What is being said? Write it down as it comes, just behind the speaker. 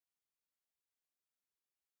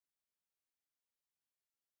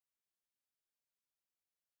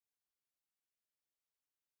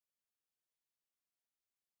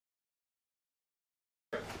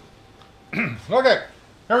Okay,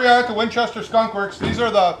 here we are at the Winchester Skunk Works. These are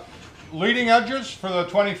the leading edges for the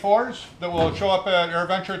 24s that will show up at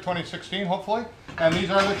AirVenture 2016, hopefully. And these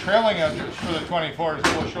are the trailing edges for the 24s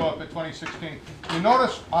that will show up at 2016. You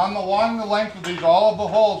notice along the length of these, all of the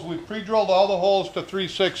holes, we've pre-drilled all the holes to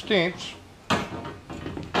 3/16.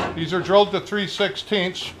 These are drilled to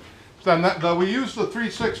 3/16. Then we use the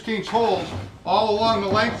 3/16 holes all along the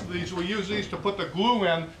length of these. We use these to put the glue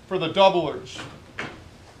in for the doublers.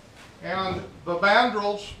 And the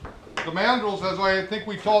mandrels, as I think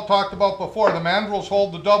we talked about before, the mandrels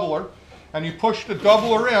hold the doubler, and you push the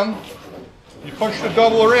doubler in. You push the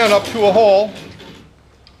doubler in up to a hole,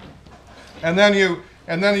 and then you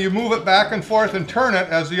move it back and forth and turn it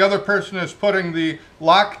as the other person is putting the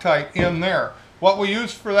Loctite in there. What we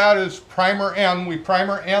use for that is primer N. We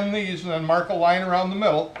primer N these and then mark a line around the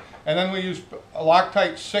middle, and then we use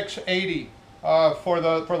Loctite 680 for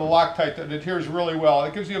the Loctite that adheres really well.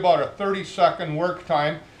 It gives you about a 30-second work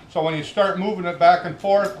time. So when you start moving it back and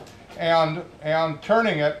forth and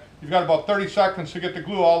turning it, you've got about 30 seconds to get the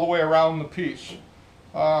glue all the way around the piece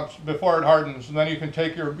before it hardens, and then you can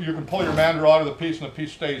pull your mandrel out of the piece, and the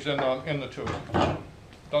piece stays in the tube.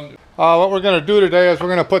 Done. What we're going to do today is we're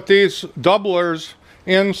going to put these doublers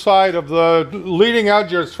inside of the leading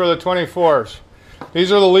edges for the 24s.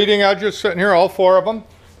 These are the leading edges sitting here, all four of them.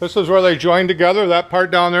 This is where they join together. That part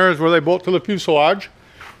down there is where they bolt to the fuselage.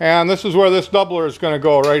 And this is where this doubler is going to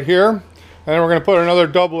go, right here. And then we're going to put another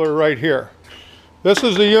doubler right here. This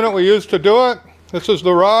is the unit we use to do it. This is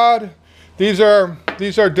the rod. These are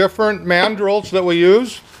different mandrels that we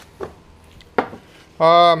use.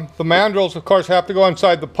 The mandrels, of course, have to go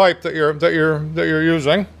inside the pipe that you're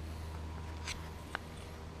using,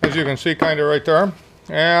 as you can see, kind of right there.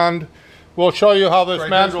 And we'll show you how this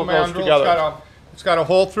mandrel goes together. It's got a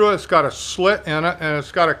hole through it. It's got a slit in it, and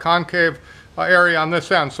it's got a concave area on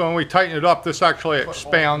this end. So when we tighten it up, this actually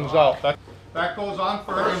expands out. That goes on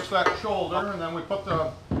against that shoulder, and then we put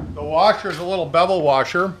the washer is a little bevel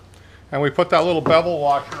washer, and we put that little bevel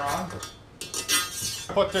washer on.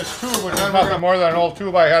 Put this tube, which is nothing more than an old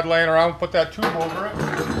tube I had laying around, put that tube over it.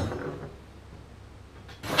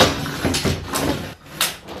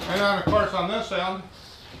 And then, of course, on this end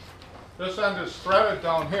is threaded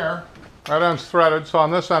down here. That end's threaded, so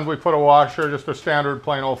on this end we put a washer, just a standard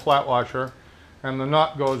plain old flat washer, and the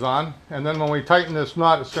nut goes on. And then when we tighten this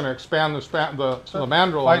nut, it's going to expand the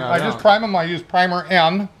mandrel. I just prime them. I use primer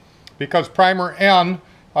N, because primer N,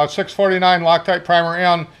 649 Loctite primer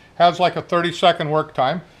N, has like a 30-second work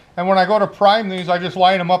time. And when I go to prime these, I just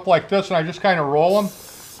line them up like this, and I just kind of roll them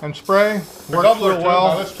and spray. Works real well.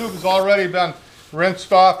 Now, this tube has already been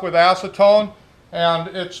rinsed off with acetone, and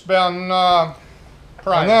it's been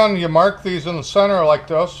primed. And then you mark these in the center like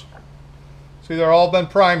this. See, they're all been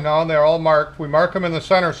primed now, and they're all marked. We mark them in the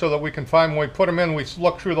center so that we can find, when we put them in, we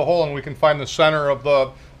look through the hole and we can find the center of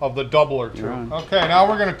the doubler tube. Right. Okay, now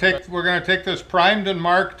we're going to take this primed and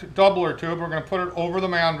marked doubler tube. We're going to put it over the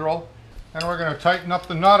mandrel, and we're going to tighten up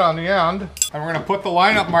the nut on the end, and we're going to put the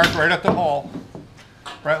lineup mark right at the hole,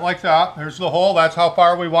 right like that. There's the hole. That's how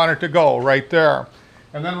far we want it to go, right there.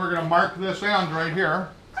 And then we're going to mark this end right here,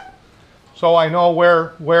 so I know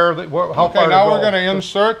how far to go. Okay, now we're going to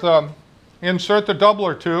insert the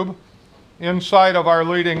doubler tube inside of our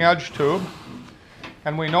leading edge tube,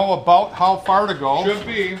 and we know about how far to go. Should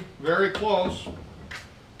be very close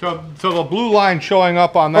to the blue line showing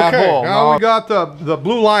up on that hole. Now we got the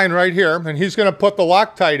blue line right here, and he's going to put the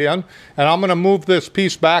Loctite in, and I'm going to move this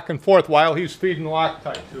piece back and forth while he's feeding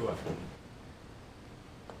Loctite to it.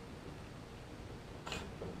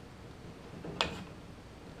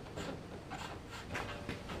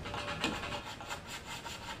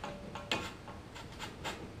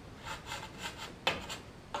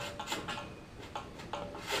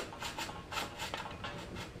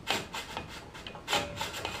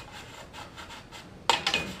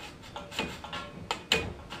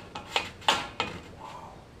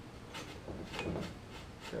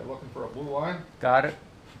 Okay, looking for a blue line. Got it.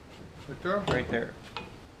 Right there? Right there.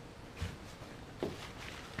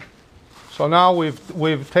 So now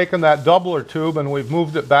we've taken that doubler tube and we've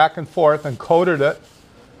moved it back and forth and coated it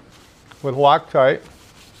with Loctite.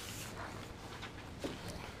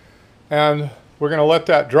 And we're going to let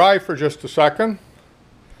that dry for just a second.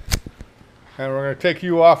 And we're going to take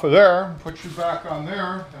you off of there, put you back on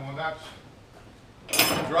there, and when that's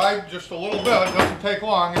dried just a little bit, it doesn't take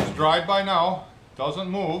long, it's dried by now, doesn't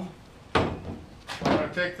move. We're going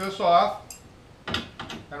to take this off,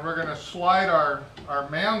 and we're going to slide our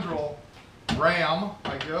mandrel ram,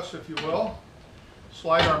 I guess, if you will.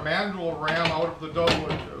 Slide our mandrel ram out of the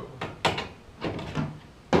doubler tube.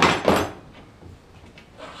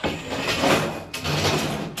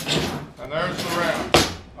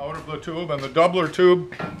 the tube, and the doubler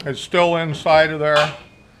tube is still inside of there.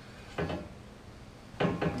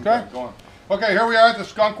 Okay. Okay, here we are at the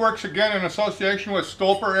Skunk Works again in association with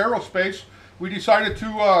Stolper Aerospace. We decided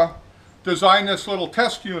to design this little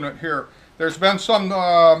test unit here. There's been some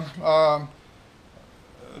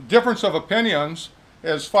difference of opinions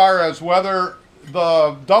as far as whether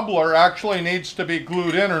the doubler actually needs to be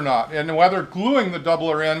glued in or not, and whether gluing the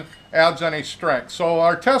doubler in adds any strength. So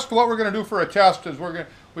our test, what we're going to do for a test is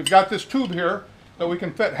we've got this tube here that we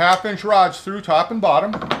can fit 1/2-inch rods through top and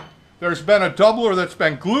bottom. There's been a doubler that's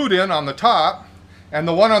been glued in on the top, and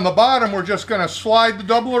the one on the bottom we're just going to slide the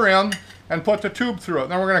doubler in and put the tube through it.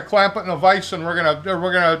 Then we're going to clamp it in a vise, and we're going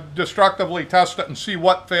to destructively test it and see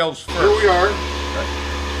what fails first. Here we are,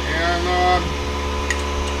 and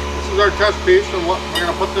this is our test piece, and we're going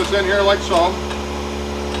to put this in here like so.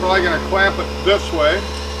 Probably going to clamp it this way,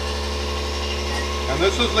 and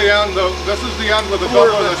this is the end. This is the end with the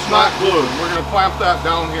doubler that's not glued. We're going to clamp that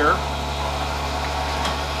down here.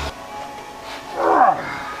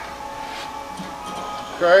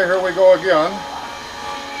 Okay, here we go again.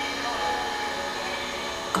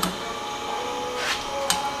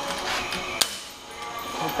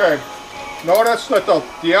 Okay, notice that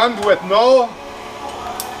the end with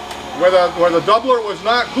where the doubler was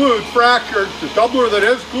not glued fractured. The doubler that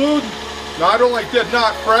is glued not only did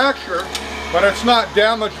not fracture, but it's not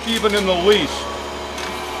damaged even in the least.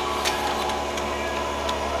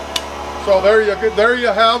 So there you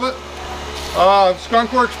have it.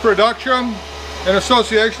 Skunk Works production in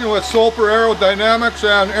association with Stolper Aerodynamics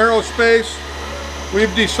and Aerospace.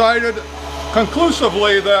 We've decided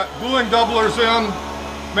conclusively that gluing doublers in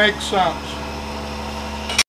makes sense.